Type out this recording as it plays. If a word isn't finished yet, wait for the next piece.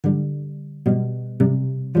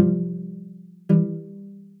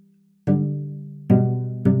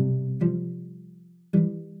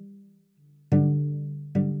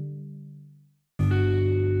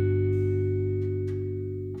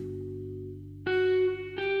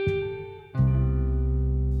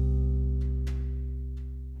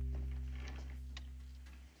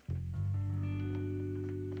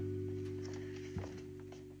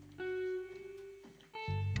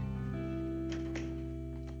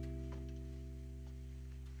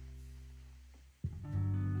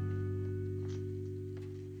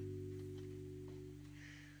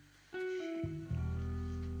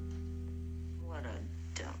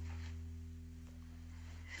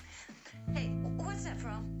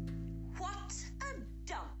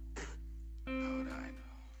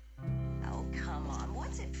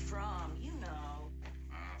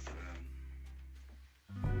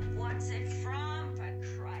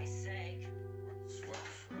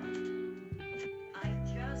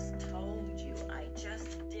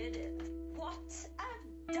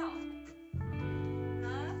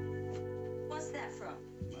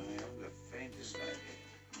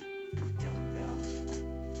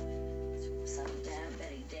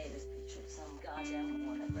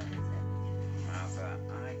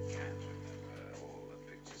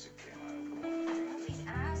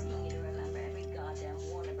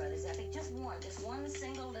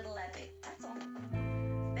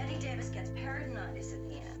gets peritonitis at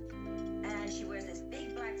the end. And she wears this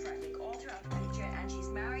big black frock wig all throughout the picture, and she's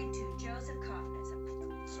married to Joseph Coffin.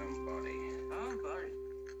 Somebody.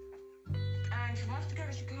 And she wants to go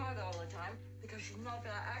to Chicago all the time because she's not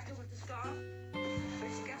that actor with the scar.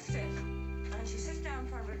 But she gets sick. And she sits down in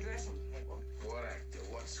front of her dressing table. What actor?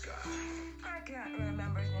 What scar? I can't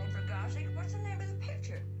remember his name, for God's sake. What's the name of the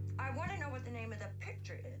picture? I want to know what the name of the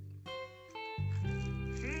picture is.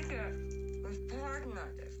 She gets this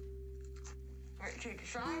peritonitis. She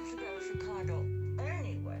decides to go to Chicago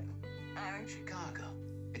anyway. And Chicago.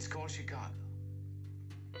 It's called Chicago.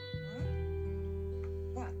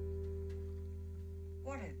 What?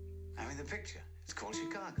 What is? I mean, the picture. It's called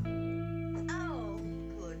Chicago. Oh,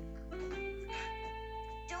 good.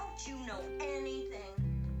 Don't you know anything?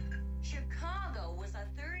 Chicago was a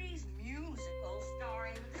 30s musical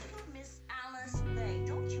starring little Miss Alice Faye.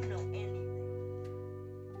 Don't you know anything?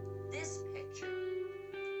 This picture,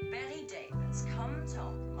 Betty Davis comes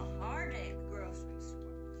home from a hard day at the grocery store.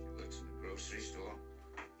 She works in the grocery store.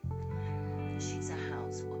 She's a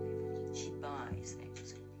housewife. She buys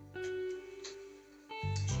things.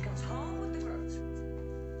 She comes home with the groceries,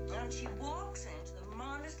 and she walks into the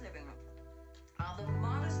modest living room of the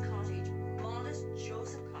modest cottage, modest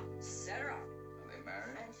Joseph Coffin. Set her up. Are they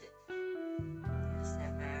married? And yes,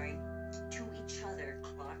 they're married to each other,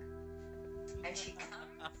 Clark. And she comes.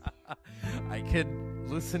 I could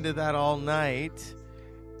listen to that all night,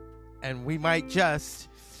 and we might just.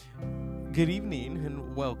 Good evening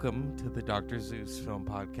and welcome to the Dr. Zeus Film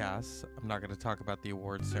Podcast. I'm not going to talk about the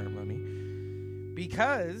award ceremony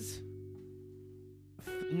because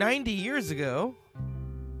 90 years ago,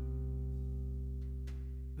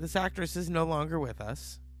 this actress is no longer with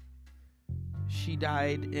us. She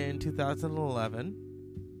died in 2011,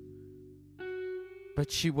 but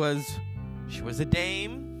she was a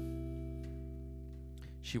dame.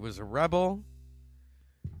 She was a rebel.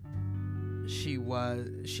 She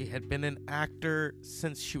had been an actor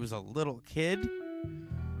since she was a little kid.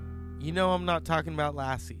 You know I'm not talking about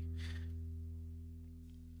Lassie.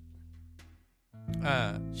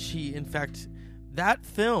 In fact, that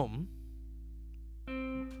film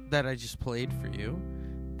that I just played for you,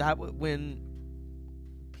 when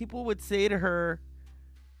people would say to her,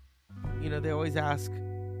 you know, they always ask,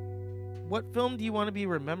 what film do you want to be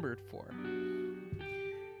remembered for?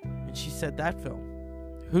 And she said that film.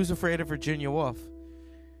 Who's Afraid of Virginia Woolf?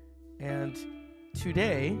 And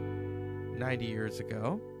today, 90 years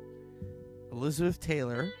ago, Elizabeth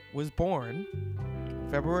Taylor was born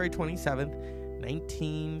February 27th,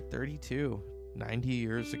 1932, 90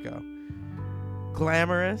 years ago.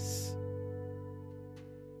 Glamorous,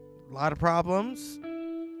 a lot of problems.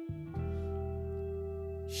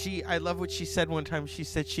 I love what she said one time. She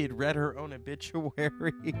said she had read her own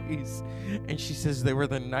obituaries, and she says they were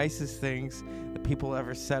the nicest things that people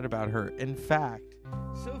ever said about her. In fact,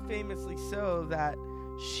 so famously so that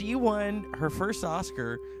she won her first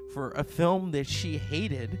Oscar for a film that she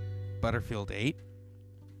hated, Butterfield 8,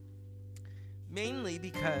 mainly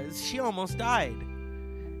because she almost died.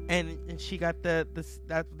 And she got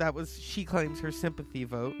that was, she claims, her sympathy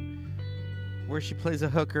vote, where she plays a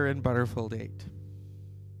hooker in Butterfield 8.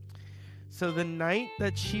 So the night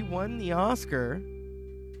that she won the Oscar,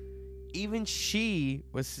 even she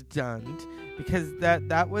was stunned because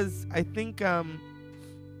that was, I think,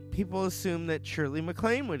 people assumed that Shirley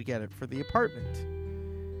MacLaine would get it for The Apartment.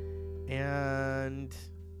 And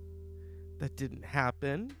that didn't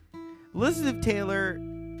happen. Elizabeth Taylor,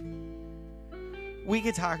 we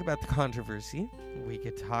could talk about the controversy. We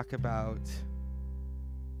could talk about,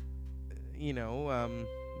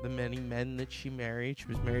 the many men that she married. She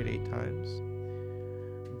was married 8 times.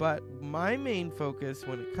 But my main focus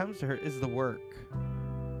when it comes to her is the work.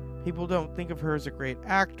 People don't think of her as a great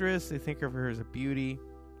actress. They think of her as a beauty.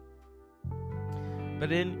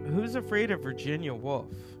 But in Who's Afraid of Virginia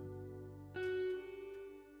Woolf?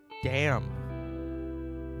 Damn.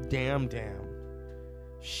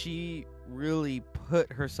 She really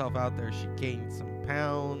put herself out there. She gained some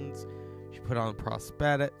pounds. She put on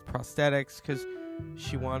prosthetics because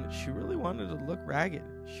she really wanted to look ragged.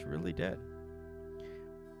 She really did.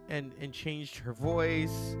 And changed her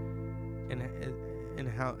voice and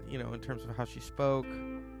how, in terms of how she spoke.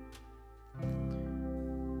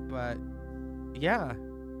 But yeah,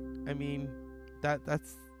 I mean,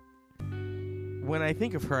 that's when I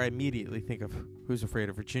think of her, I immediately think of Who's Afraid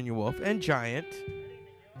of Virginia Woolf and Giant.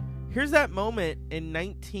 Here's that moment in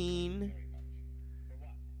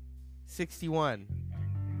 1961.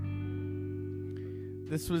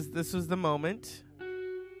 This was the moment.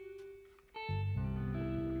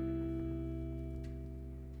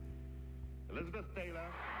 Elizabeth Taylor,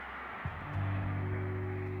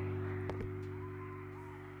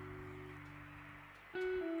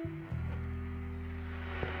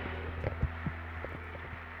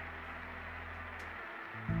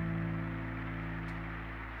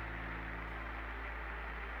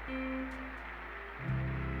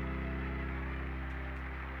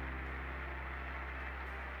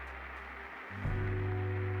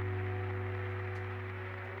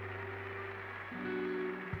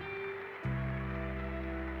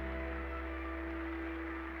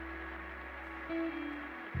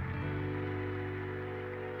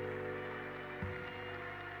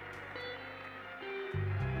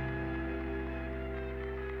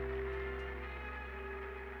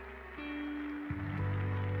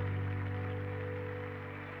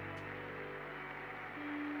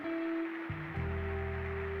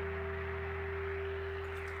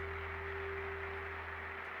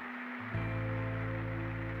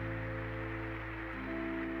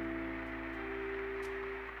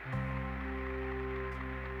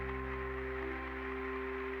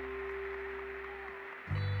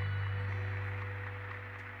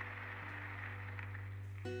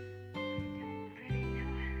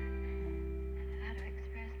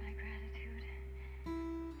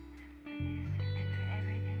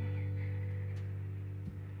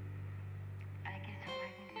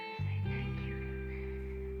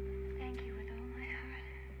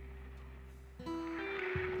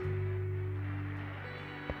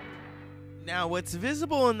 Now, what's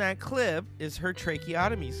visible in that clip is her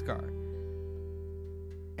tracheotomy scar.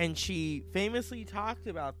 And she famously talked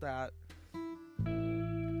about that.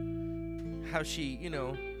 How she,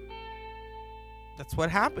 that's what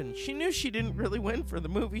happened. She knew she didn't really win for the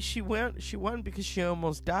movie. She won because she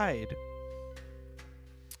almost died.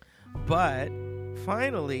 But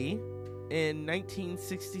finally, in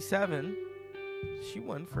 1967, she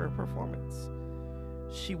won for a performance.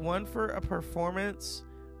 She won for a performance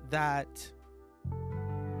that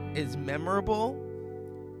is memorable.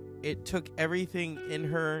 It took everything in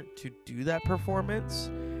her to do that performance,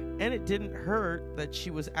 and it didn't hurt that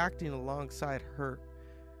she was acting alongside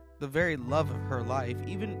the very love of her life,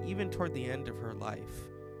 even toward the end of her life.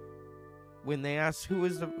 When they asked who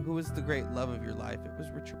was the great love of your life, it was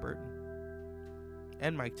Richard Burton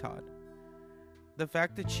and Mike Todd. The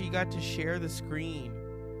fact that she got to share the screen,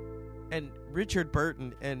 and Richard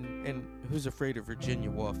Burton and Who's Afraid of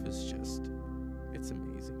Virginia Woolf is just, it's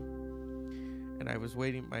amazing. And I was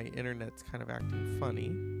waiting, my internet's kind of acting funny.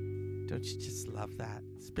 Don't you just love that?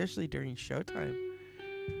 Especially during showtime.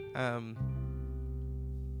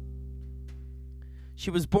 She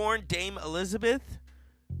was born Dame Elizabeth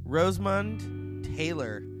Rosamond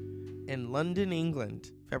Taylor in London,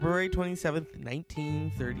 England, February 27th,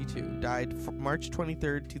 1932. Died March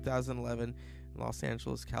 23rd, 2011 in Los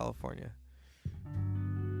Angeles, California.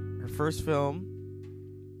 Her first film,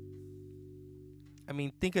 I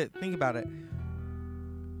mean, think about it.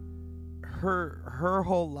 Her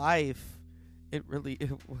whole life, it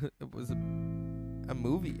was a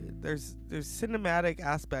movie. There's cinematic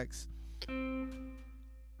aspects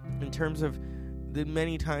in terms of the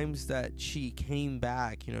many times that she came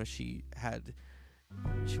back. She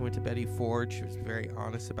went to Betty Ford. She was very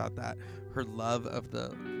honest about that. Her love of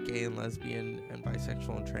the gay and lesbian and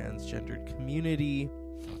bisexual and transgendered community.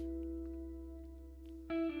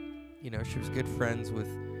 She was good friends with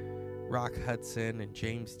Rock Hudson and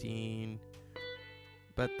James Dean.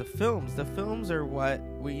 But the films are what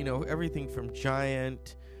we, everything from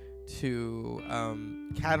Giant to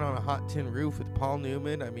Cat on a Hot Tin Roof with Paul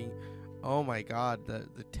Newman. I mean, oh my God, the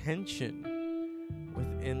tension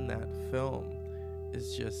within that film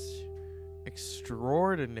is just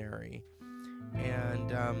extraordinary. And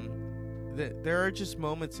there are just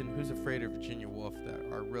moments in Who's Afraid of Virginia Woolf that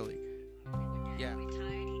are really, yeah.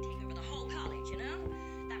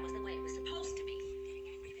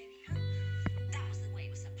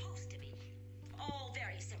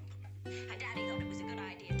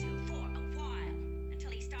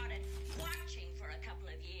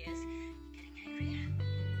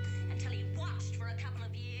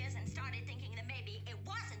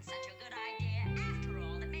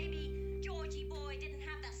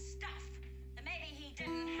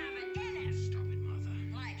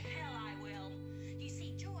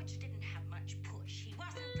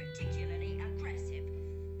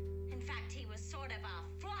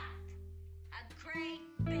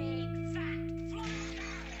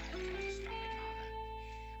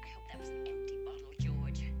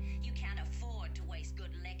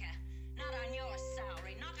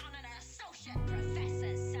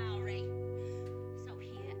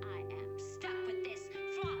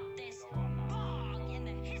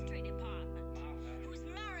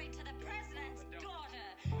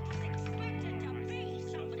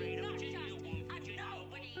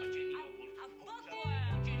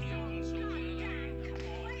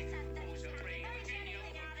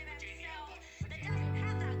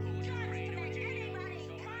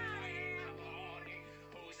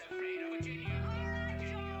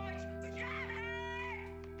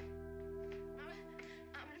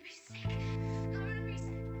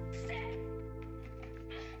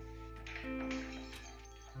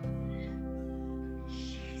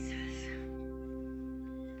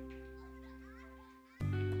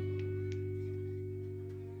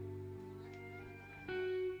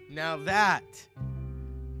 Now that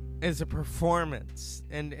is a performance,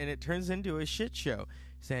 and it turns into a shit show.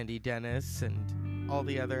 Sandy Dennis and all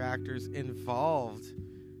the other actors involved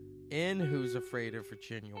in Who's Afraid of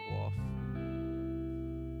Virginia Woolf.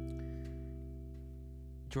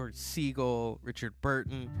 George Segal, Richard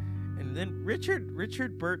Burton, and then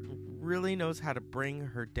Richard Burton really knows how to bring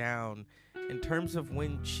her down in terms of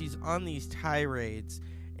when she's on these tirades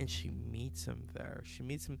and she meets him there. She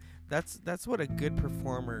meets him. That's what a good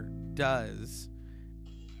performer does.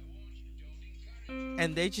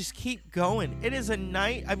 And they just keep going. It is a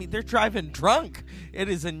night. I mean, they're driving drunk. It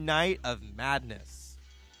is a night of madness.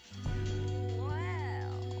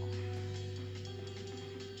 Well,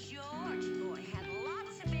 George boy had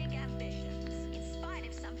lots of big ambitions, in spite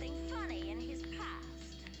of something funny in his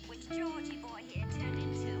past, which Georgie boy here turned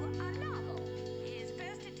into a novel. His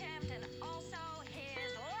first attempt and also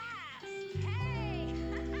his last. Hey,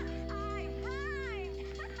 I rhymed.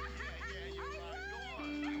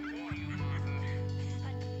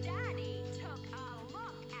 But Daddy took a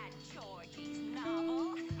look at Georgie's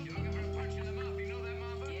novel. You're looking for a punch in the mouth. You know that,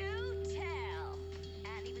 Mama? Do tell.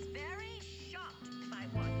 And he was very shocked by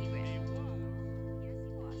what he read. Yes, he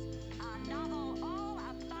was. A novel all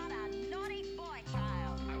about a naughty boy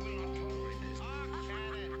child. I will not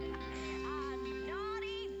tolerate this. A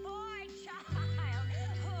naughty boy child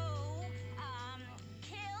who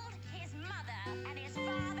killed his mother and his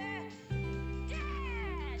father dead.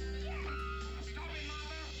 Stop it,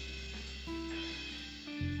 Mama!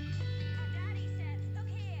 Daddy said, "Look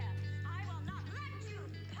here, I will not let you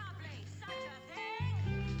publish such a thing."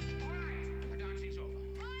 All right, the dancing's over.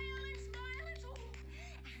 Violence.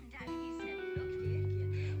 And Daddy, he said, "Look here,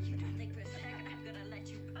 kid, you don't think for a second I'm gonna let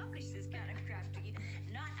you publish this kind of crap to you?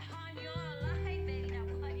 Not on your life, baby. Now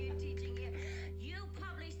what are you teaching here? You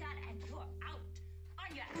publish that and you're out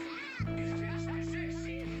on your ass." Insist.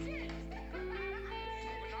 Insist. Will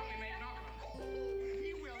not be made knocker.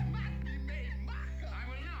 He will not be made mocker. I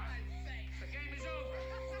will not. The game is over.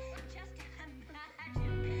 Just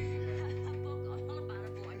imagine a book all about a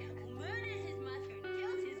boy who murders his mother and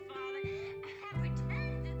kills his father and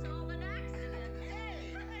pretends it's all an accident. Hey,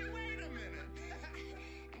 wait a minute.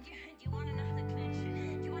 And do you want to know the clinch?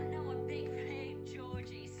 Do you want to know what Big Brave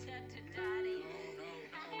Georgie said to Daddy?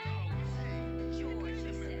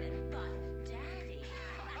 Georgie said, "But Daddy,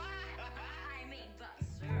 I mean, but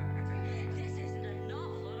sir, this isn't a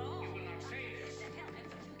novel at all." You will not say this. The hell,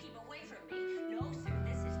 you keep away from me. No, sir,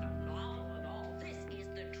 this is not a novel at all. This is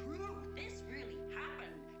the truth. This really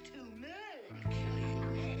happened to me.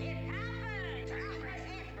 It happened.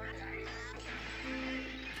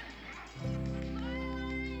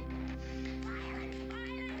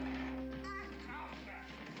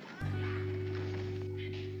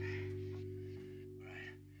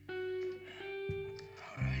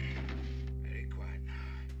 All right. Very quiet now.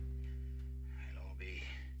 It'll all be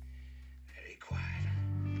very quiet.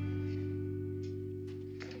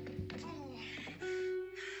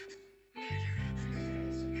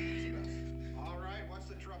 All right, what's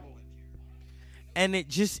the trouble with you? And it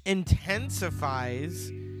just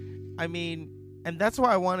intensifies. I mean, and that's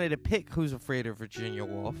why I wanted to pick Who's Afraid of Virginia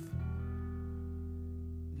Woolf.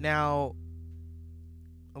 Now,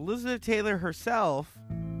 Elizabeth Taylor herself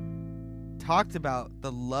talked about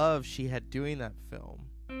the love she had doing that film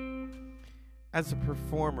as a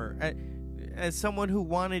performer, as someone who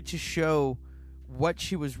wanted to show what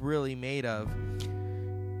she was really made of.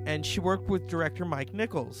 And she worked with director Mike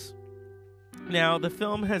Nichols. Now, the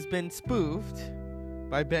film has been spoofed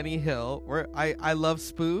by Benny Hill. I love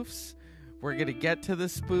spoofs. We're going to get to the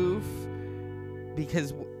spoof,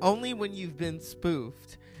 because only when you've been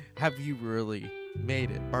spoofed have you really made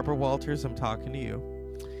it. Barbara Walters, I'm talking to you.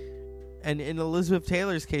 And in Elizabeth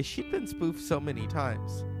Taylor's case, she'd been spoofed so many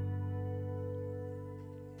times.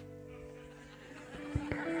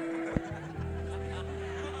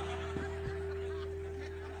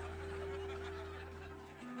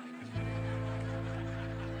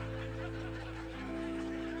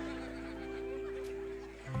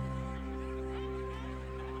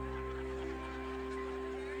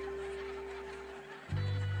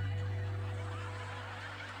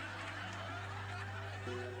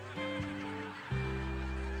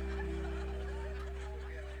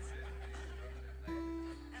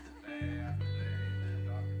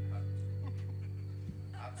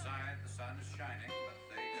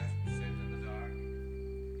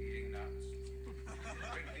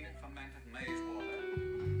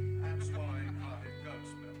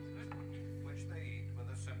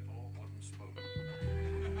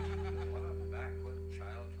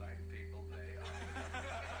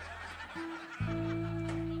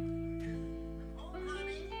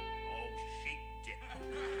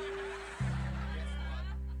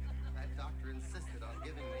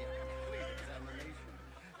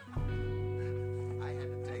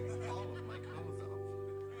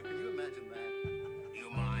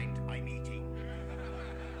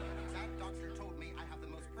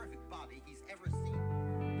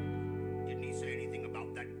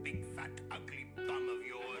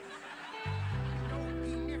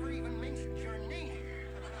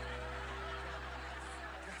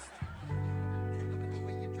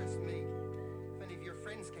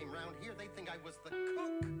 was the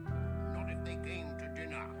cook. Not if they came to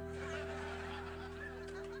dinner.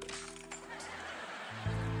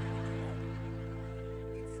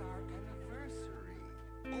 It's our anniversary.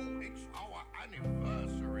 Oh, it's our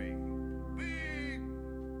anniversary. Big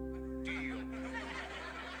deal.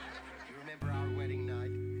 You remember our wedding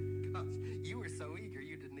night? Gosh, you were so eager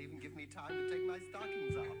you didn't even give me time to take my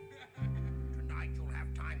stockings off. Tonight you'll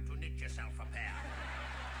have time to knit yourself a pair.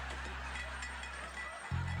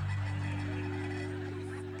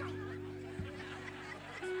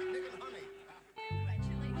 Nick and honey.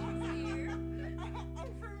 Congratulations, dear. Oh,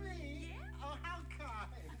 for me? Yeah. Oh, how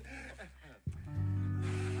kind.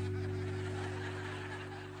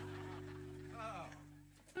 Oh,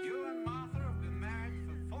 you and Martha have been married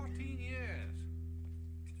for 14 years.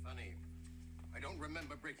 Funny, I don't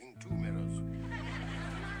remember breaking 2 mirrors.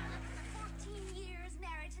 14 years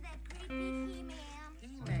married to that great big He-Man.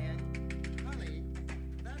 He-Man, honey,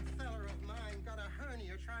 that feller of mine got a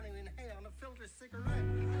hernia trying to inhale a filter cigarette.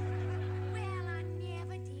 Well, I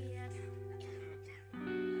never did.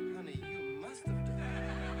 Honey, you must have done.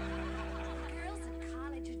 Girls at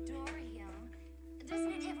college adore him.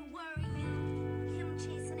 Doesn't it ever worry you, him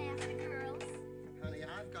chasing after girls? Honey,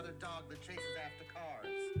 I've got a dog that chases after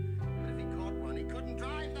cars. But if he caught one, he couldn't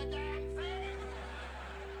drive the damn thing.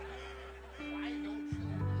 Why don't you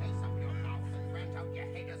lace up your mouth and rent out your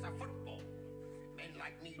head as a football? Men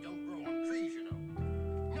like me don't grow on trees, you know.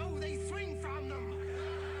 No, they swing from them.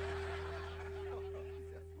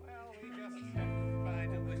 Well, we just tried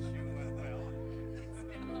to wish you well. It's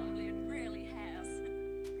been lonely, it really has.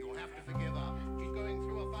 You'll have to forgive her. She's going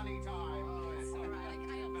through a funny time. It's all right,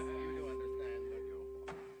 I understand. You do understand, don't you?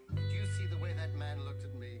 Did you see the way that man looked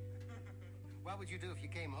at me? What would you do if you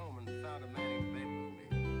came home and found a man in bed with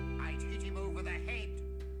me? I'd hit him over the head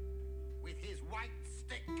with his white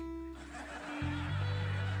stick.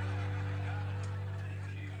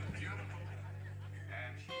 She's beautiful,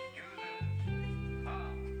 and she uses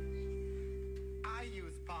I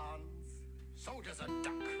use ponds. So does a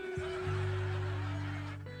duck.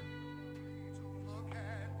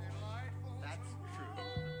 That's true.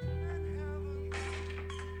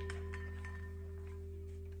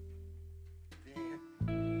 There.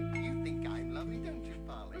 You think I'm lovely, don't you,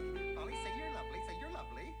 Polly? Polly, say you're lovely. Say you're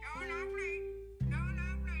lovely. You're lovely. You're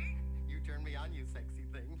lovely. You turn me on, you sexy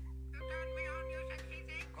thing. You turn me on, you sexy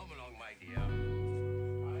thing. Come along, my dear.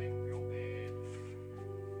 Time for your bed.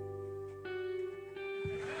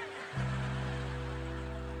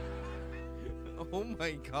 Oh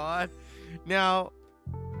my God! Now,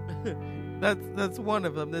 that's one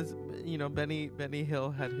of them. There's, Benny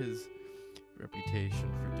Hill had his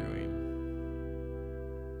reputation for doing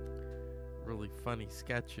really funny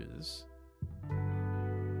sketches.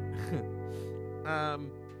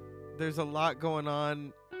 There's a lot going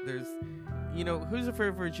on. There's, Who's Afraid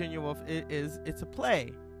of Virginia Woolf? It's a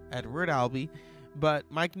play, Edward Albee, but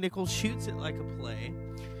Mike Nichols shoots it like a play.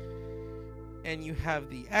 And you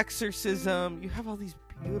have the exorcism. You have all these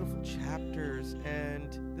beautiful chapters,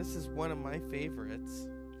 and this is one of my favorites.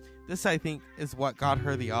 This, I think, is what got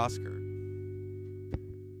her the Oscar.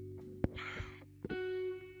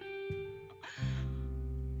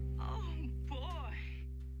 Oh, boy.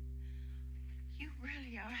 You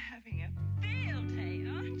really are having a field day,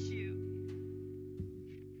 aren't you?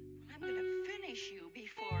 I'm going to finish you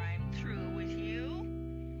before I'm through with you.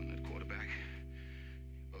 When that quarterback,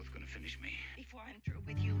 you're both gonna finish me. Before I'm through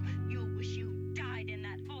with you, you'll wish you died in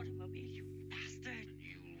that automobile, you bastard.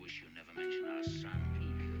 You'll wish you never mentioned our son,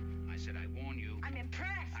 Pete. I said I warn you. I'm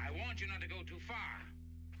impressed. I warned you not to go too far.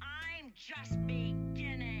 I'm just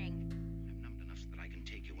beginning. I'm numbed enough so that I can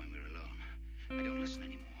take you when we're alone. I don't listen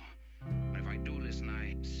anymore. But if I do listen,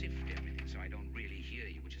 I sift everything so I don't really hear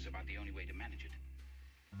you, which is about the only way to manage it.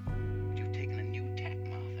 But you've taken a new tack,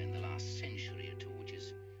 Martha, in the last century or two, which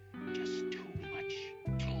is just too much.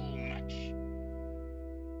 Too much.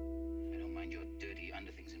 I don't mind your dirty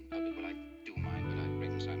underthings in public. Well, I do mind, but I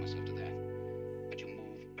reconcile myself to that. But you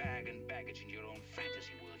move bag and baggage in your own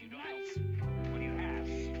fantasy world. You don't know. What do you have?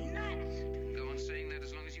 Nuts. Go on saying that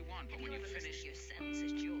as long as you want, but when you finish... your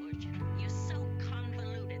sentences, George. You're so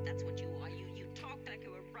convoluted. That's what you are. You talk like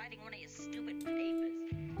you were writing one of your stupid papers.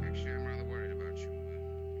 Actually, I'm rather worried about you.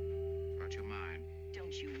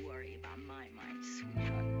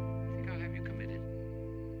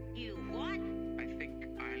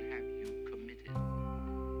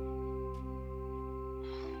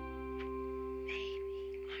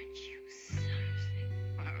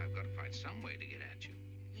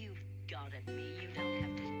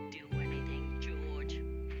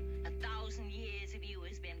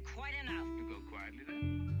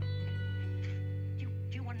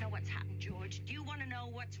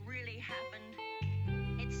 what's really happened.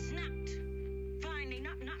 It snapped. Finally,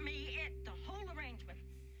 not me, it, the whole arrangement.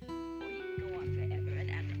 Oh, you can go on forever,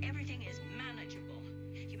 and everything is manageable.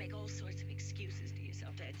 You make all sorts of excuses to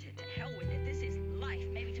yourself. To hell with it. This is life.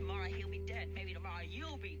 Maybe tomorrow he'll be dead. Maybe tomorrow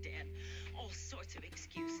you'll be dead. All sorts of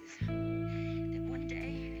excuses. Then one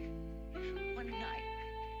day, one night,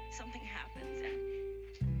 something happens and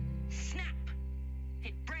snap!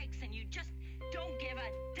 It breaks and you just don't give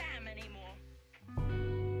a damn anymore.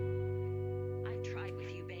 I tried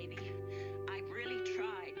with you, baby. I really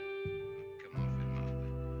tried. Come off it, Martha.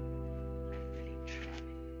 I really tried.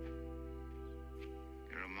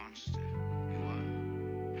 You're a monster. You are.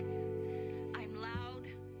 I'm loud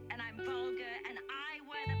and I'm vulgar and I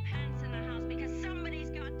wear the pants in the house because somebody's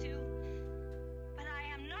got to. But I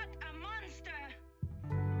am not a monster.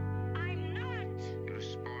 I'm not. You're a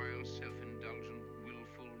spoiled, self-indulgent,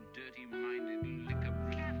 willful, dirty-minded, liquor...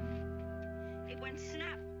 Snap. It went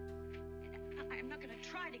snap. I'm not going to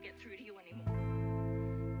try to get through to you anymore.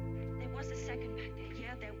 There was a second back there.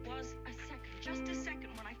 Yeah, there was a second. Just a second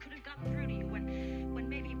when I could have gotten through to you. When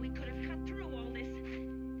maybe we could have cut through all this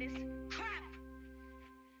crap.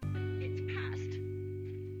 But it's past.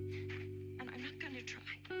 And I'm not going to try.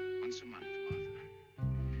 Once a month, Martha.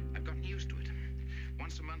 I've gotten used to it.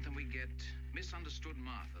 Once a month and we get misunderstood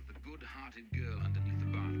Martha, the good-hearted girl underneath the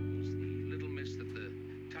barnacles, the little miss that the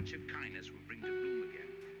touch of kindness will bring to bloom again.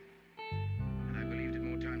 And I believed it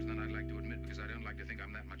more times than I'd like to admit because I don't like to think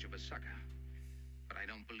I'm that much of a sucker. But I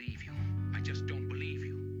don't believe you. I just don't believe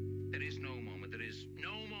you. There is no moment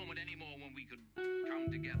anymore when we could come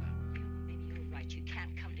together. Maybe you're right. You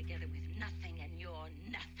can't come together with nothing and you're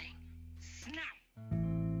nothing. Snap!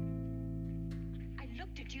 I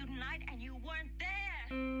looked at you tonight and you weren't there.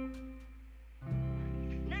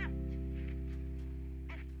 Snapped.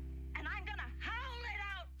 And I'm gonna howl it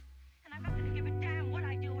out. And I'm not gonna give a damn what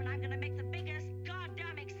I do, and I'm gonna make the biggest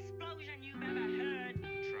goddamn explosion you've ever heard.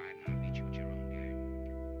 Try it and I'll beat you at your own game.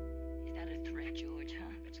 Is that a threat, George,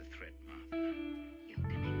 huh? It's a threat, Martha. You're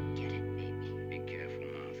gonna get it, baby. Be careful,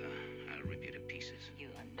 Martha. I'll rip you to pieces. You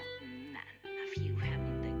are not man enough. You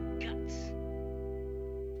haven't the guts.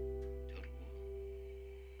 Total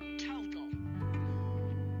war. Total.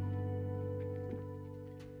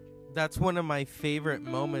 That's one of my favorite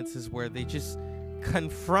moments, is where they just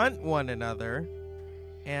confront one another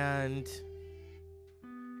and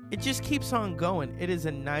it just keeps on going. It is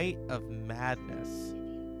a night of madness.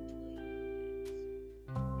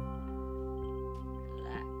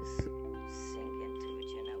 Relax. Sink into it.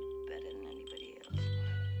 You know better than anybody else.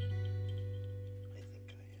 I think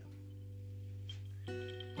I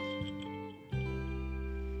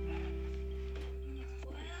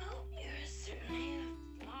Well, you're certainly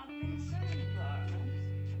a flop in some departments.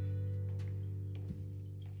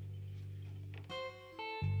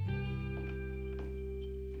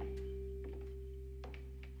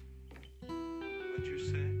 What'd you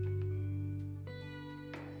say?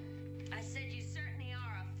 I said you certainly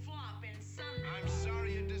are a flop in some. I'm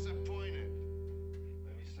sorry you're disappointed.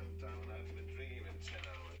 Maybe sometime when I've been dreaming in 10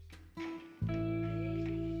 hours.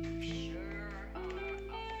 They sure are a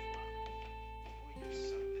flop. Boy, you're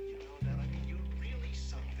something, you know that? I mean, you're really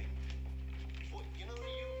something. Boy, you know,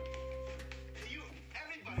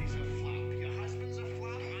 everybody's a flop. Your husband's a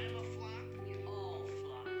flop, I'm a flop. You're all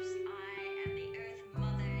flops. I am the Earth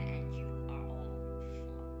Mother, and you are all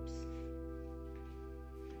flops.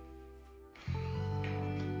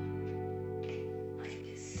 I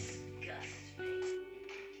disgust me.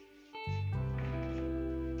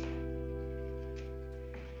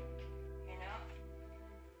 You know,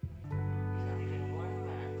 there's not even one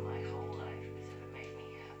man in my whole life who's ever made me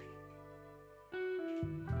happy.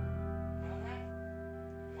 Know that?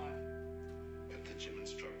 One. But the gym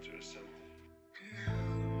instructor or something.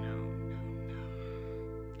 No.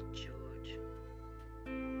 George.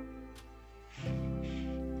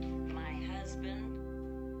 My husband,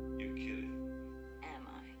 You're kidding. am I?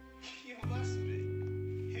 You must be.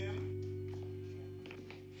 Him?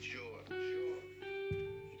 Sure.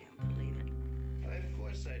 You don't believe it. Of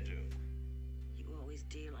course I do. You always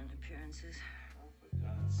deal in appearances. Oh, for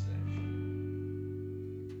God's sake.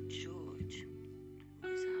 George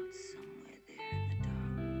was out somewhere there in the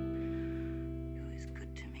dark. He was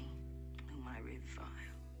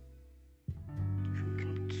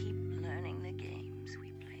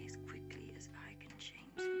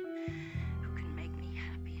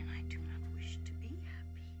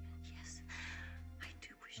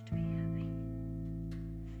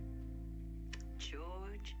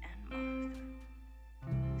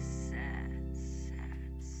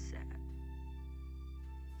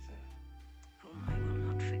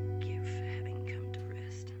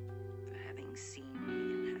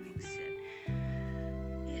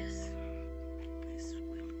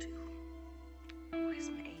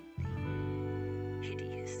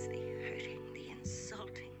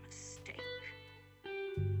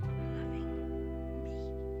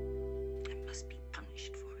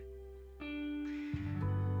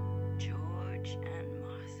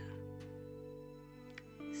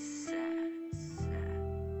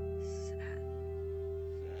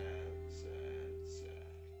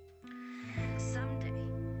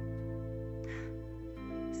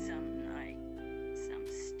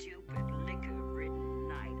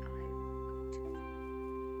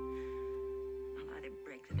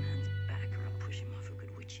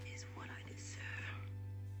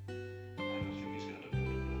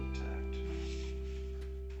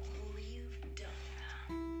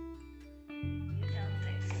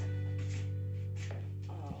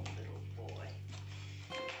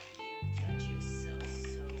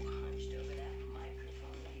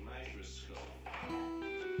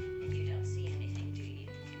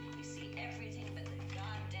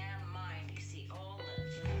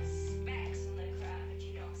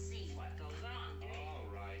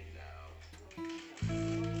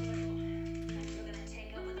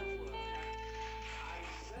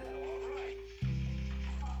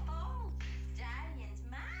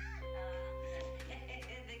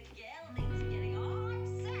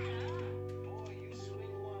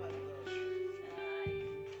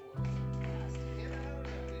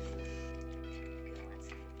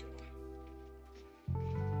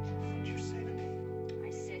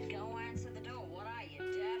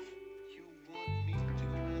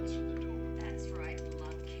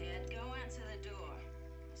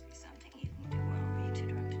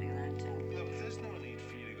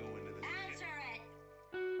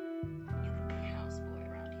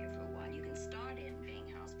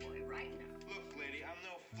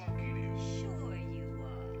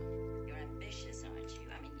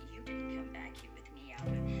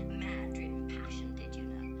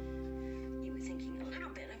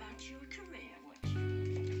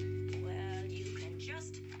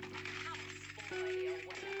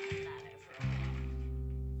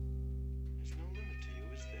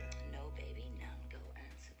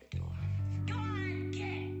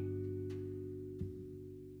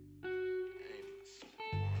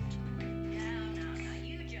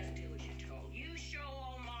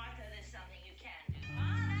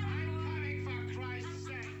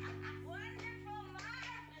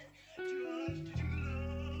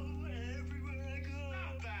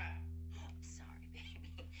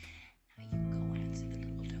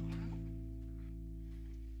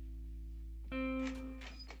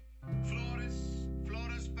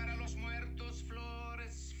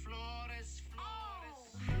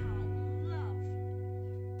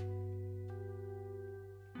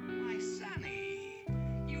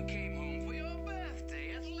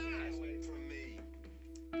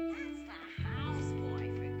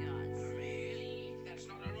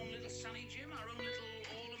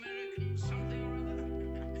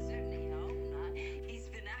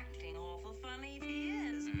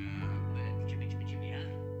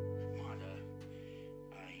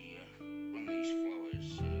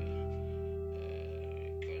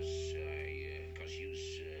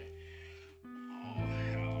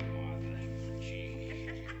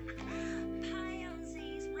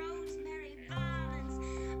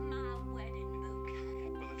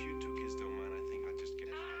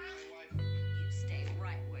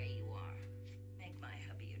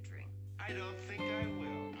I don't think I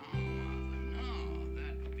will. Oh, Martha, no.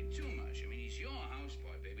 That would be too much. I mean, he's your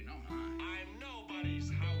houseboy, baby, not mine. I'm nobody's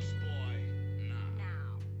houseboy. No.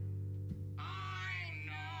 Now. I'm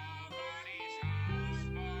nobody's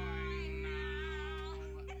houseboy now.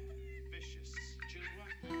 Vicious children.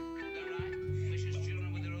 They're right. Vicious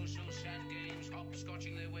children with their oh so sad games,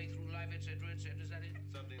 hopscotching their way through life, etc., etc. Is that it?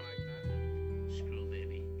 Something like that. Screw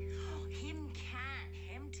baby. Him can't.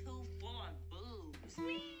 Him too full of booze.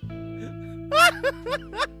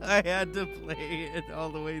 I had to play it all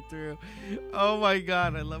the way through. Oh my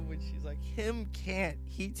god, I love when she's like, him can't,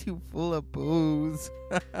 he too full of booze.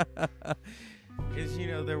 Because, you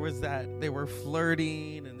know, there was that, they were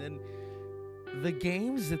flirting, and then the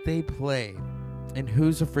games that they play in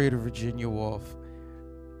Who's Afraid of Virginia Woolf,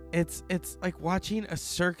 it's like watching a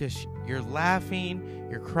circus. You're laughing,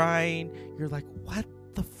 you're crying, you're like, what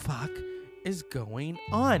the fuck is going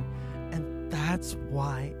on? And that's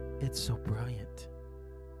why it's so brilliant.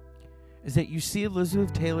 Is that you see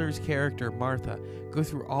Elizabeth Taylor's character, Martha, go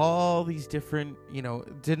through all these different, you know,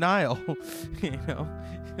 denial, you know,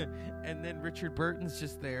 and then Richard Burton's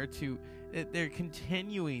just there to, they're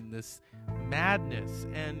continuing this madness.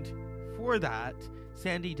 And for that,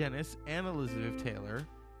 Sandy Dennis and Elizabeth Taylor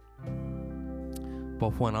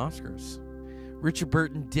both won Oscars. Richard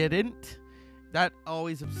Burton didn't. That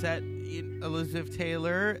always upset Elizabeth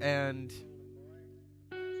Taylor, and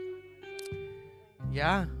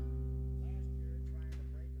yeah.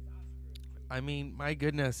 I mean, my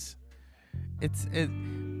goodness. I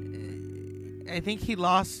think he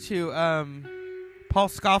lost to Paul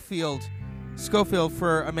Scofield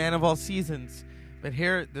for A Man of All Seasons. But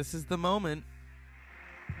here, this is the moment.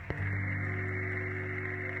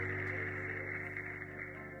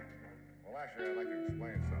 Well, actually, I'd like to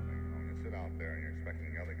explain something. When you sit out there and you're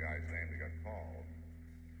expecting the other guy's name to get called,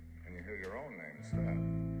 and you hear your own name instead,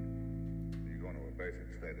 you go into a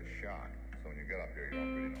basic state of shock. So when you get up here, you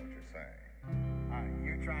don't really know what you're saying.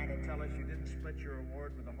 You're trying to tell us you didn't split your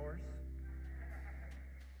award with a horse?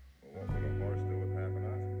 Well, what would a horse do with half an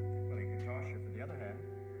Oscar? Well, he could toss you for the other half.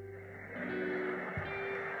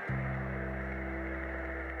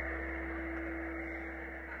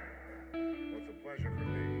 Well, it's a pleasure for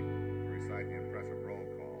me to recite the impressive roll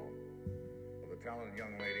call of the talented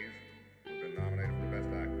young ladies who've been nominated for the Best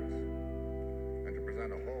Actress, and to present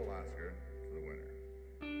a whole Oscar to the winner.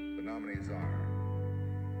 The nominees are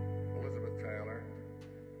Elizabeth Taylor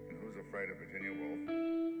in Who's Afraid of Virginia Woolf,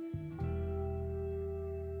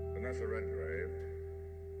 Vanessa Redgrave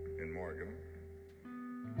in Morgan,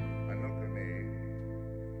 Anoka Me,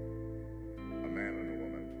 A Man and a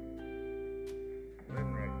Woman, Lynn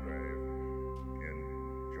Redgrave in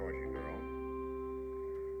Georgie Girl,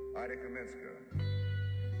 Ida Kaminska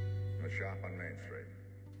in The Shop on Main Street.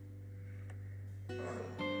 Oh,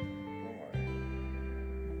 boy.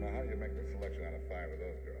 Now, how do you make the selection out of 5 of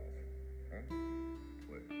those girls? Huh?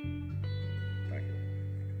 Please. Thank you.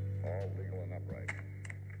 All legal and upright.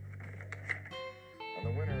 And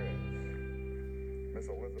the winner is Miss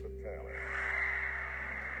Elizabeth Taylor.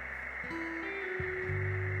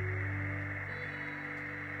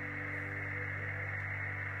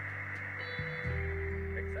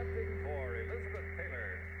 Accepting for Elizabeth Taylor,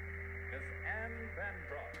 Miss Anne Van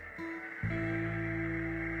Brock.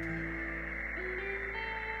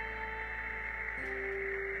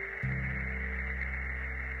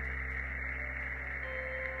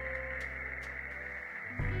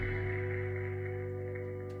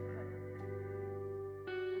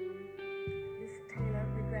 Miss Taylor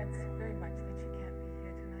regrets very much that she can't be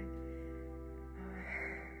here tonight.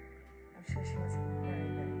 I'm sure she was very,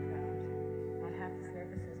 very proud. Not half as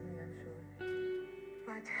nervous as me, I'm sure.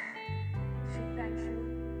 But she thanks you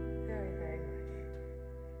very, very much.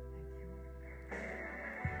 Thank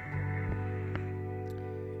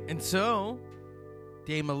you. And so,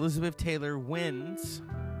 Dame Elizabeth Taylor wins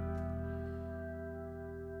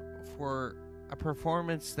for a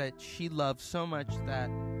performance that she loved so much that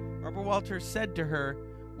Barbara Walters said to her,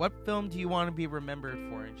 "What film do you want to be remembered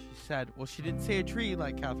for?" And she said, well, she didn't say a tree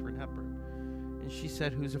like Katharine Hepburn. And she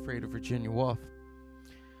said, Who's Afraid of Virginia Woolf?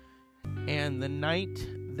 And the night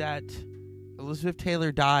that Elizabeth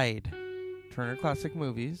Taylor died, Turner Classic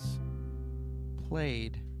Movies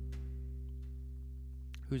played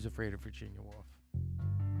Who's Afraid of Virginia Woolf?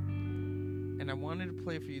 And I wanted to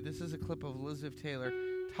play for you. This is a clip of Elizabeth Taylor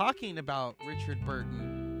talking about Richard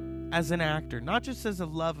Burton as an actor, not just as a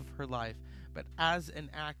love of her life, but as an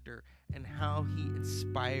actor, and how he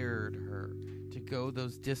inspired her to go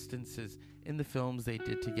those distances in the films they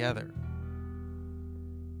did together.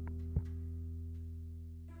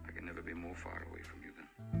 I can never be more far away from you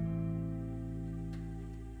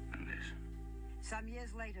than this. Some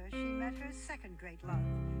years later, she met her second great love,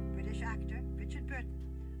 British actor Richard Burton,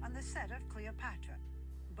 on the set of Cleopatra.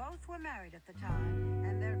 Both were married at the time,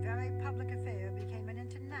 and their very public affair became an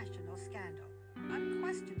international scandal.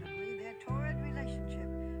 Unquestionably, their torrid relationship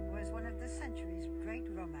was one of the century's great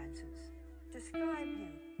romances. Describe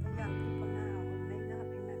him for young people now who may not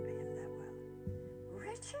remember him that well.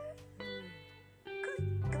 Richard? Good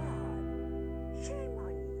God. Shame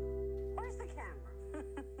on you. Where's the camera?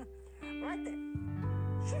 Right there.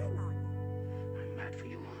 Shame on you. I'm mad for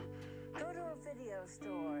you. Go to a video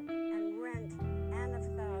store and rent Anne of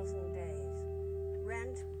Thousand Days.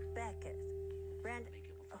 Rent Beckett. Rent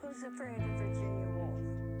Who's Afraid of Virginia Woolf.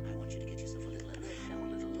 I want you to get yourself a little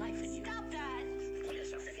life in you. Stop that! Pull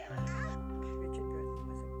yourself together. Richard Burton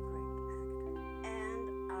was a great actor.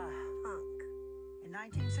 And a hunk. In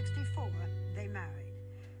 1964, they married.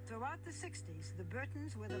 Throughout the 60s, the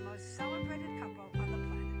Burtons were the most celebrated couple on the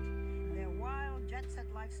planet. Their wild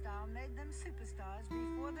jet-set lifestyle made them superstars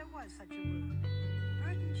before there was such a word.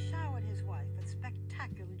 Burton showered his wife with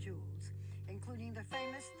spectacular jewels, including the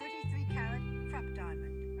famous 33-carat Krupp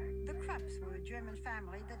diamond. The Krupps were a German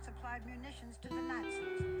family that supplied munitions to the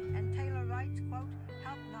Nazis, and Taylor writes, quote,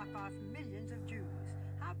 helped knock off millions of Jews.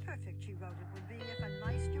 How perfect, she wrote, it would be if a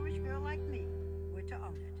nice Jewish girl like me were to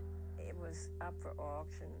own it. It was up for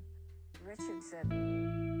auction. Richard said,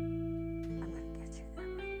 I'm going to get you that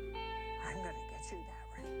ring. I'm going to get you that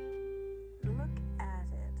ring. Look at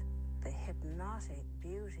it. The hypnotic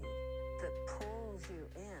beauty that pulls you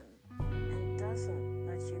in and doesn't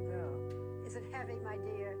let you go. Is it heavy, my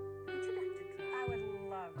dear? Would you like to try? I would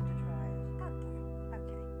love to try it.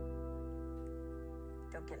 Okay.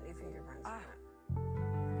 Don't get any fingerprints on Ah. it.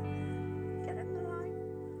 Get it in the line.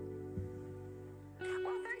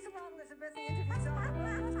 Well, thanks a lot, Elizabeth. The interview's over.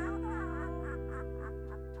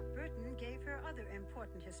 Burton gave her other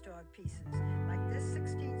important historic pieces, like this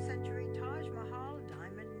 16th century Taj Mahal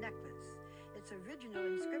diamond necklace. Its original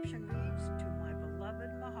inscription reads, "To my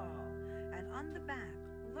beloved Mahal," and on the back,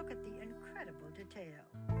 look at the incredible detail.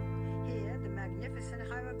 Here, the magnificent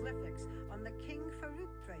hieroglyphics on the King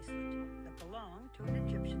Farouk bracelet that belonged to an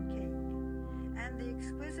Egyptian king. And the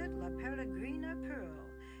exquisite La Peregrina pearl.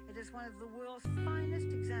 It is one of the world's finest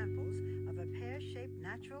examples of a pear-shaped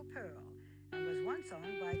natural pearl, and was once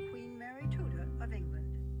owned by Queen Mary Tudor of England.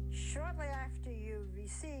 Shortly after you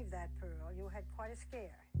received that pearl, you had quite a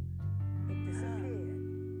scare. It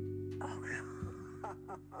disappeared. Oh, God.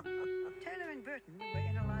 Taylor and Burton were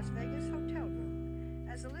in a Las Vegas hotel room.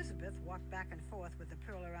 As Elizabeth walked back and forth with the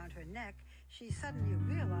pearl around her neck, she suddenly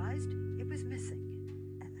realized it was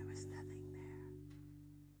missing. And there was nothing there.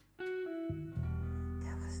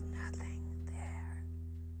 There was nothing there.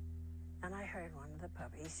 And I heard one of the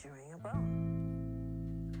puppies chewing a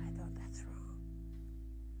bone. I thought, that's wrong.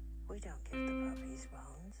 We don't give the puppies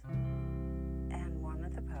bones. And one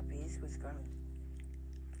of the puppies was going,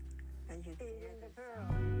 and you Eating the pearl.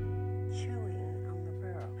 chewing on the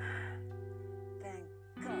pearl. Thank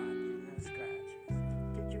God there were no scratches.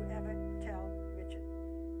 Did you ever tell Richard?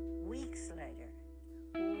 Weeks later.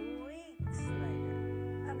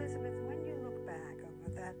 Elizabeth, when you look back over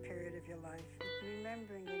that period of your life,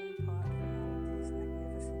 remembering it in part from all of these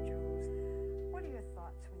magnificent jewels, what are your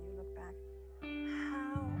thoughts when you look back?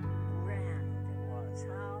 How grand it was,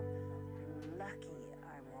 how lucky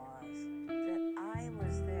I was that I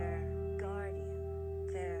was their guardian,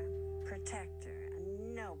 their protector,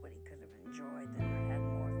 and nobody could have enjoyed them or had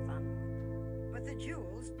more fun with them. But the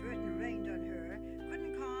jewels Burton rained on her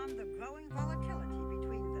couldn't calm the growing volatility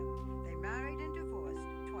between them. They married and divorced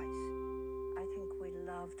twice. I think we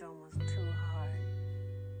loved almost too hard.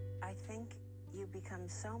 I think you become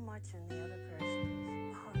so much in the other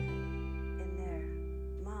person's heart, in their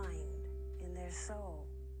mind, in their soul,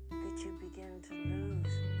 that you begin to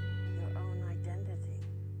lose your own identity.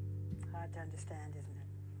 Hard to understand, isn't it?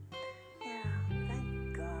 Yeah,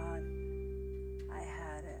 thank God I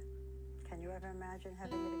had it. Can you ever imagine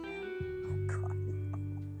having it again? Oh, God, no.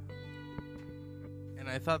 And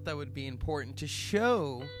I thought that would be important to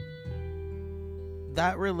show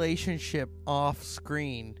that relationship off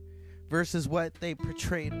screen versus what they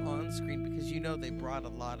portrayed on screen, because they brought a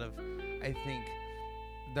lot of, I think,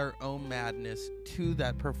 their own madness to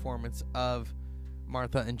that performance of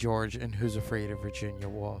Martha and George and Who's Afraid of Virginia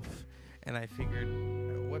Woolf. And I figured,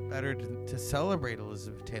 what better to celebrate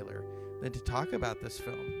Elizabeth Taylor than to talk about this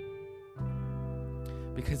film,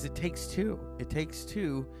 because it takes two. It takes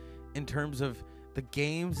two in terms of the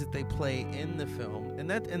games that they play in the film, and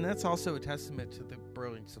that's also a testament to the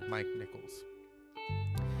brilliance of Mike Nichols.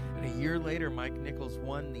 And a year later, Mike Nichols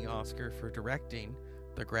won the Oscar for directing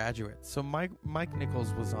The Graduate. So Mike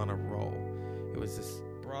Nichols was on a roll. It was this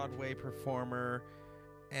Broadway performer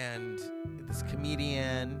and this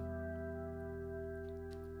comedian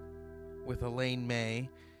with Elaine May.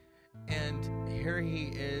 And here he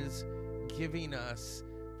is giving us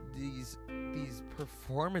these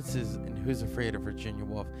performances in Who's Afraid of Virginia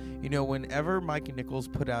Woolf. You know, whenever Mike Nichols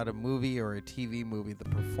put out a movie or a TV movie, the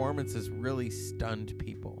performances really stunned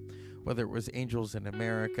people. Whether it was Angels in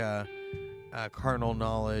America, Carnal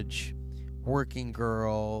Knowledge, Working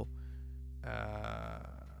Girl,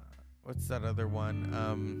 what's that other one?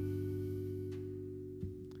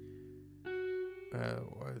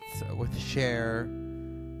 With Cher,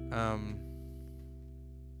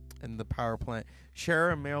 and the power plant.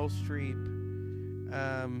 Cher and Meryl Streep.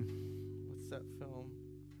 What's that film?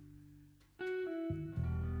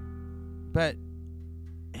 But,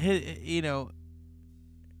 you know,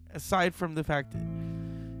 aside from the fact that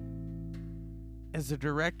as a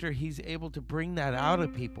director, he's able to bring that out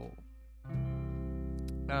of people.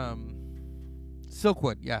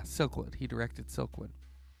 Silkwood. He directed Silkwood.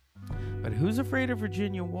 But Who's Afraid of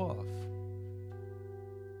Virginia Woolf?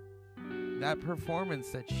 That performance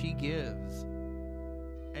that she gives,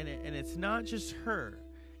 and it's not just her.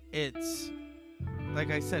 It's, like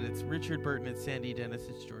I said, it's Richard Burton, it's Sandy Dennis,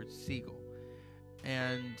 it's George Segal.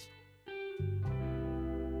 And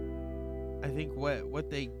I think what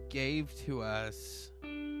they gave to us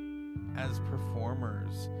as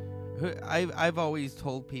performers, I've always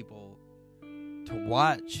told people to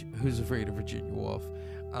watch Who's Afraid of Virginia Woolf.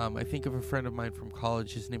 I think of a friend of mine from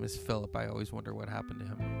college. His name is Philip. I always wonder what happened to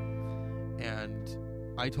him. And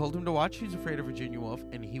I told him to watch Who's Afraid of Virginia Woolf,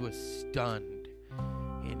 and he was stunned.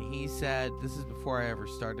 And he said, this is before I ever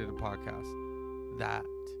started a podcast, that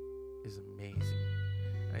is amazing.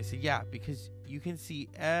 And I said, yeah, because you can see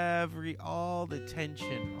all the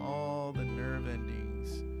tension, all the nerve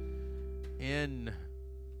endings in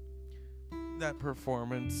that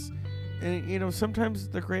performance. And, you know, sometimes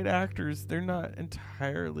the great actors, they're not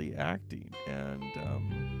entirely acting. And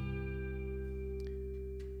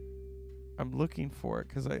I'm looking for it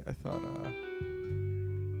because I thought,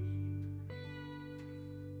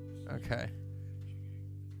 okay.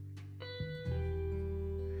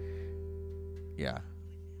 Yeah.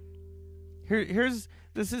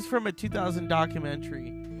 This is from a 2000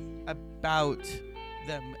 documentary about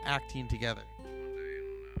them acting together.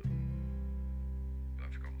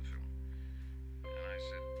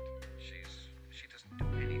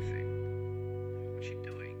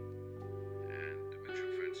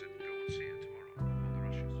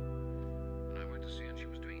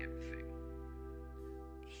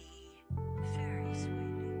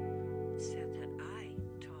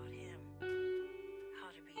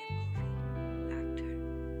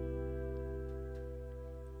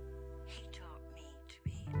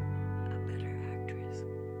 A better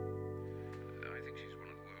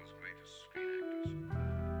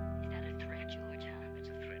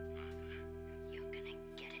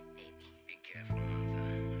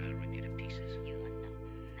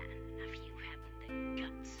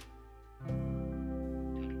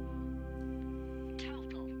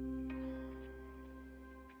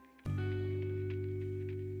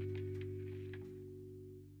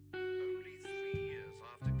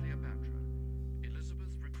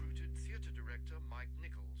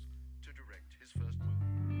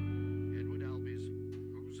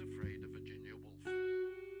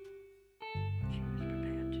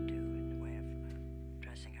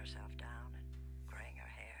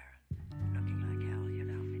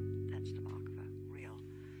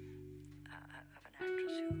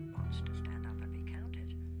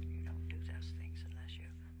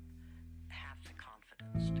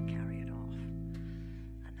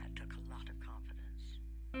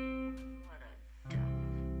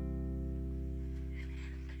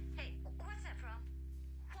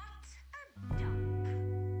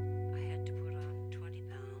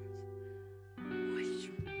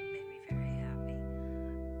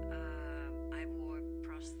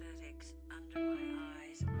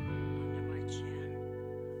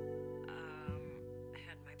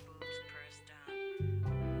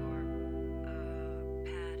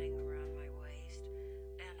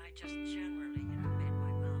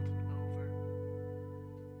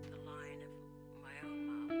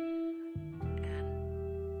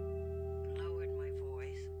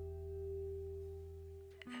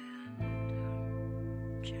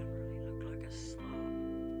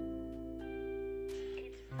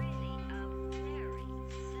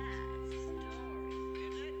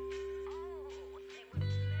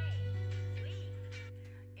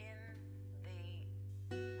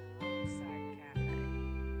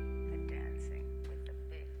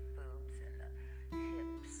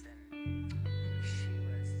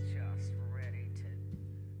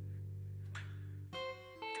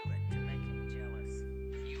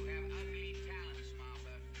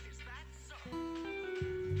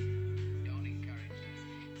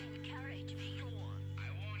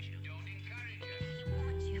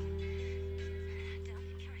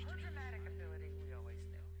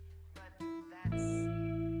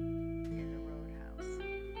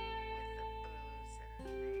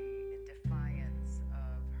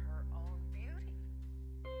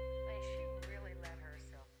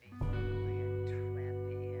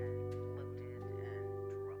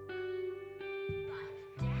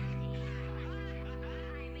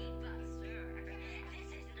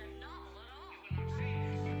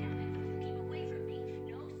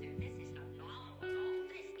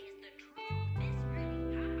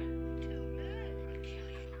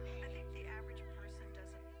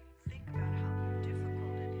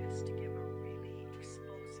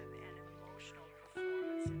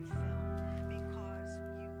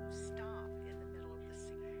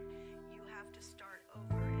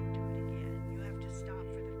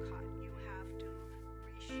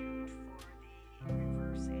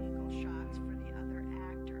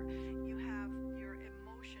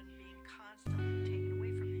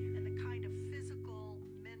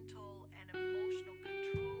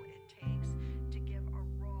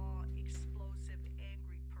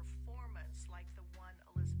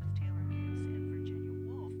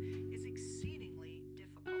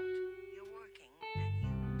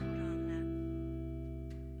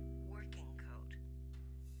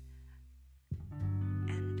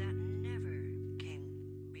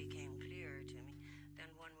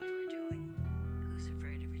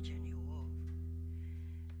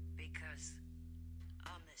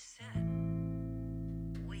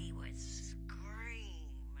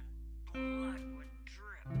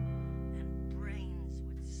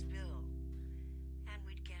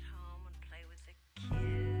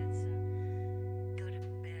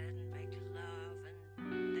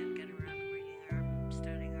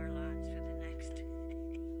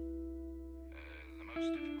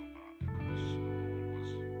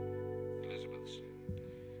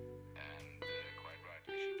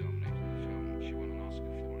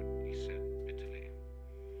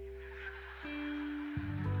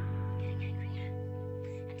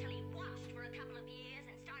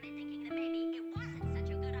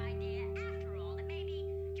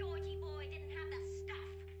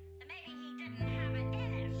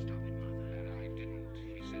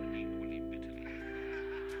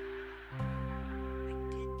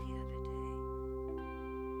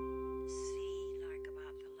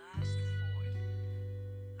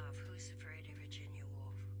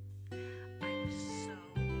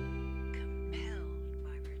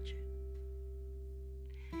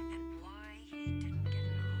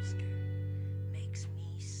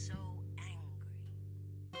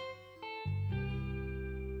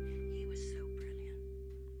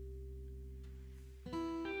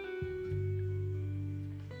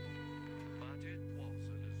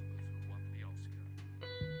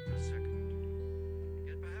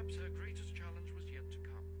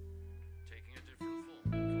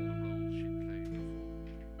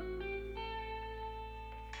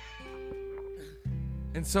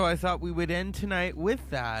And so I thought we would end tonight with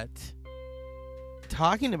that,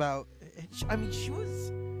 talking about, I mean, she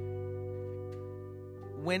was,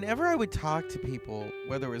 whenever I would talk to people,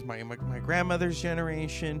 whether it was my grandmother's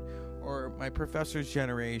generation or my professor's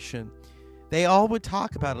generation, they all would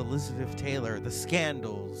talk about Elizabeth Taylor, the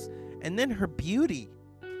scandals, and then her beauty.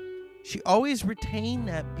 She always retained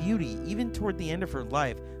that beauty, even toward the end of her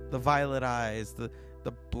life. The violet eyes, the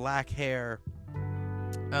black hair,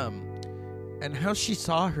 and how she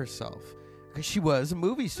saw herself. Because she was a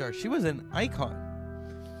movie star. She was an icon.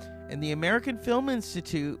 And the American Film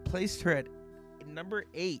Institute placed her at number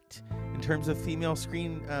 8 in terms of female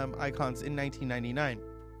screen icons in 1999.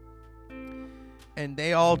 And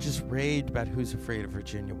they all just raved about Who's Afraid of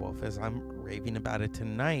Virginia Woolf, as I'm raving about it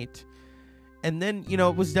tonight. And then,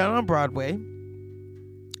 it was done on Broadway.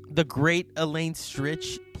 The great Elaine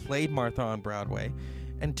Stritch played Martha on Broadway.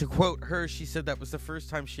 And to quote her, she said that was the first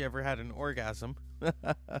time she ever had an orgasm.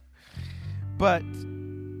 But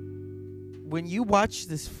when you watch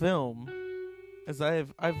this film, as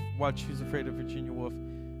I've watched Who's Afraid of Virginia Woolf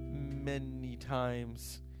many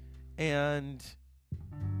times, and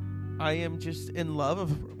I am just in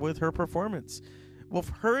love with her performance. Well,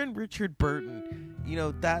 her and Richard Burton,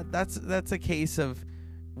 that's a case of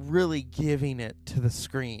really giving it to the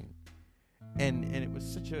screen, and it was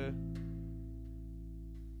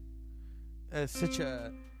such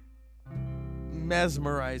a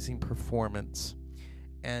mesmerizing performance.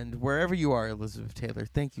 And wherever you are, Elizabeth Taylor,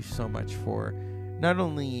 thank you so much for not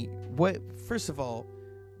only what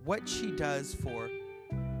she does for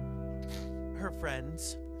her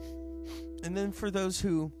friends, and then for those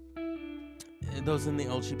in the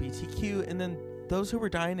LGBTQ, and then those who were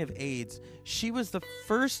dying of AIDS. She was the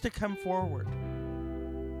first to come forward.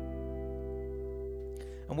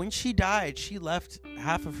 And when she died, she left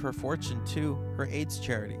half of her fortune to her AIDS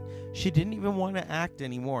charity. She didn't even want to act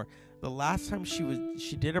anymore. The last time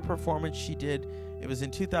she did a performance, it was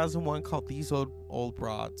in 2001, called These Old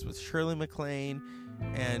Broads, with Shirley MacLaine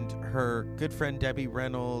and her good friend Debbie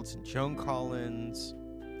Reynolds and Joan Collins.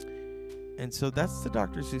 And so that's the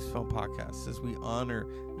Dr. Zeus Film Podcast, as we honor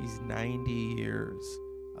these 90 years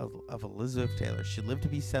of Elizabeth Taylor. She lived to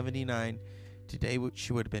be 79. Today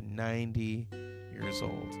she would have been 90 years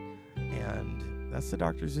old. And that's the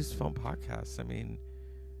Dr. Zeus Film Podcast. I mean,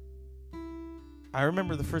 I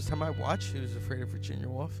remember the first time I watched Who's Afraid of Virginia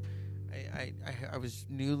Woolf. I was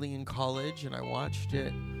newly in college, and I watched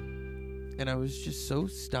it, and I was just so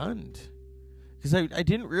stunned. Because I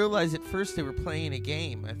didn't realize at first they were playing a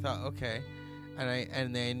game. I thought, okay.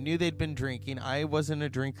 And I knew they'd been drinking. I wasn't a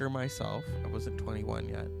drinker myself. I wasn't 21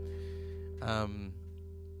 yet. And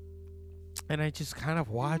I just kind of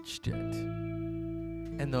watched it.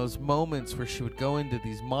 And those moments where she would go into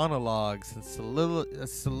these monologues and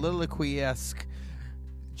soliloquy-esque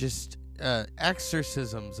just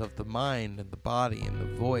exorcisms of the mind and the body and the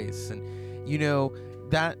voice. And,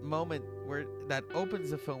 that moment where that opens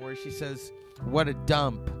the film where she says, "What a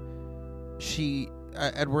dump."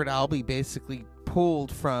 Edward Albee basically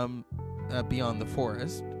pulled from Beyond the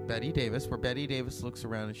Forest, Bette Davis, where Bette Davis looks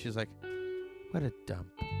around and she's like, "What a dump."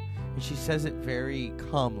 And she says it very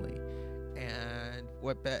calmly. And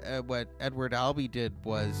what Edward Albee did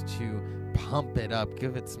was to pump it up,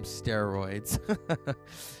 give it some steroids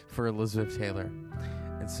for Elizabeth Taylor.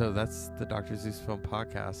 And so that's the Dr. Zeus Film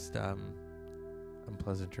Podcast.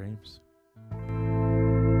 Unpleasant dreams.